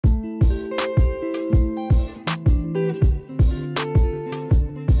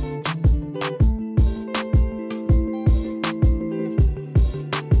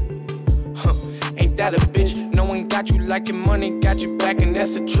got it, bitch. No one got you like your money got you back, and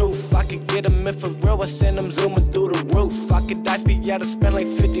that's the truth. I could get them if for real, I send them zooming through the roof. I could dice me out to spend like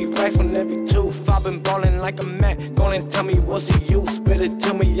 50 racks on every tooth. I've been ballin' like a Mac, go and tell me what's the use. Spit it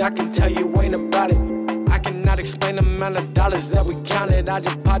to me, I can tell you ain't about it. I cannot explain the amount of dollars that we counted. I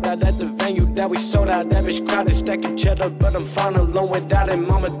just popped out at the venue that we sold out. That bitch crowded, stacking cheddar, but I'm fine alone without it.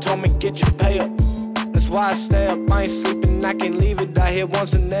 Mama told me get your pay up. That's why I stay up, I ain't sleeping, I can't leave it. I hit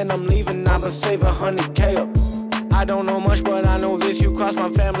once and then I'm leaving, I'ma save 100K up. I don't know much, but I know this. You cross my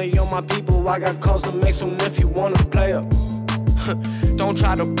family or my people, I got calls to make some if you wanna play up. Don't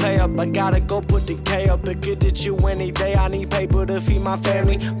try to play up, I gotta go put the K up. It could hit you any day, I need paper to feed my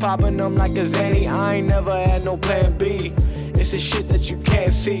family. Popping them like a Zanny, I ain't never had no plan B. It's the shit that you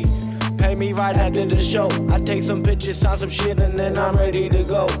can't see. Pay me right after the show. I take some pictures, sign some shit, and then I'm ready to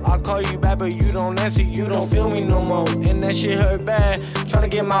go. I call you back, but you don't answer, you don't feel me no more. And that shit hurt bad,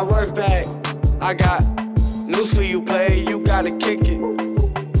 tryna get my worth back. I got news for you, player, you gotta kick it.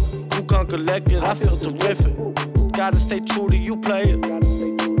 Who can collect it? I feel terrific. Gotta stay true to you, player.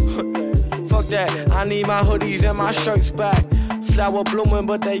 Fuck that, I need my hoodies and my shirts back. Flower blooming,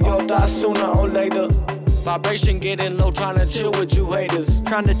 but they all die sooner or later. Vibration getting low, tryna chill with you haters.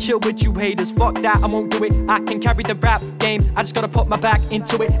 Tryna chill with you haters, fuck that, I won't do it. I can carry the rap game, I just gotta put my back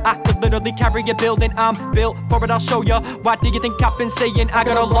into it. I could literally carry a building, I'm built for it, I'll show ya. Why do you think I've been saying I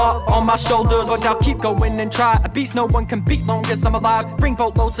got a lot on my shoulders? But I'll keep going and try, a beast no one can beat long as I'm alive. Bring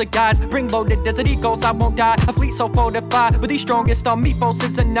boatloads of guys, bring loaded desert eagles, I won't die. A fleet so fortified, with the strongest on me,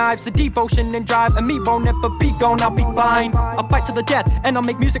 forces and knives. The devotion and drive, and me won't ever be gone, I'll be fine. I'll fight to the death, and I'll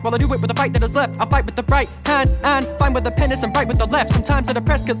make music while I do it with the fight that is left. I'll fight with the right hand and find where the pen is and write with the left. Sometimes I'm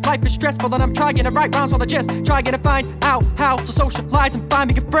depressed cause life is stressful and I'm trying to write rhymes while I just trying to find out how to socialize and find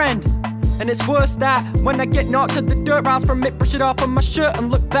me a friend. And it's worse that when I get knocked to the dirt, rise from it, brush it off on my shirt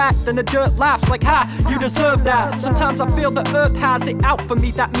and look back, then the dirt laughs like, ha, you deserve that. Sometimes I feel the earth has it out for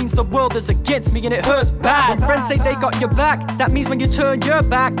me, that means the world is against me and it hurts bad. When friends say they got your back, that means when you turn your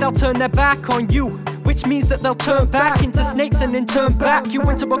back, they'll turn their back on you. Which means that they'll turn back into snakes and then turn back you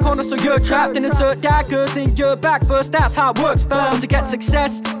into a corner so you're trapped and insert daggers in your back first. That's how it works, fam. To get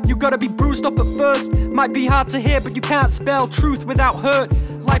success, you gotta be bruised up at first. Might be hard to hear, but you can't spell truth without hurt.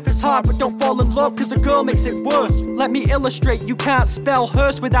 Life is hard, but don't fall in love, cause a girl makes it worse. Let me illustrate, you can't spell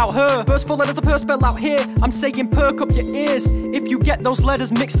hearse without her. First 4 letters of her spell out here, I'm saying perk up your ears. If you get those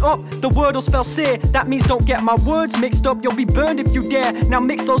letters mixed up, the word will spell sear. That means don't get my words mixed up, you'll be burned if you dare. Now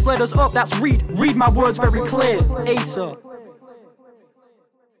mix those letters up, that's read my words very clear. Asa.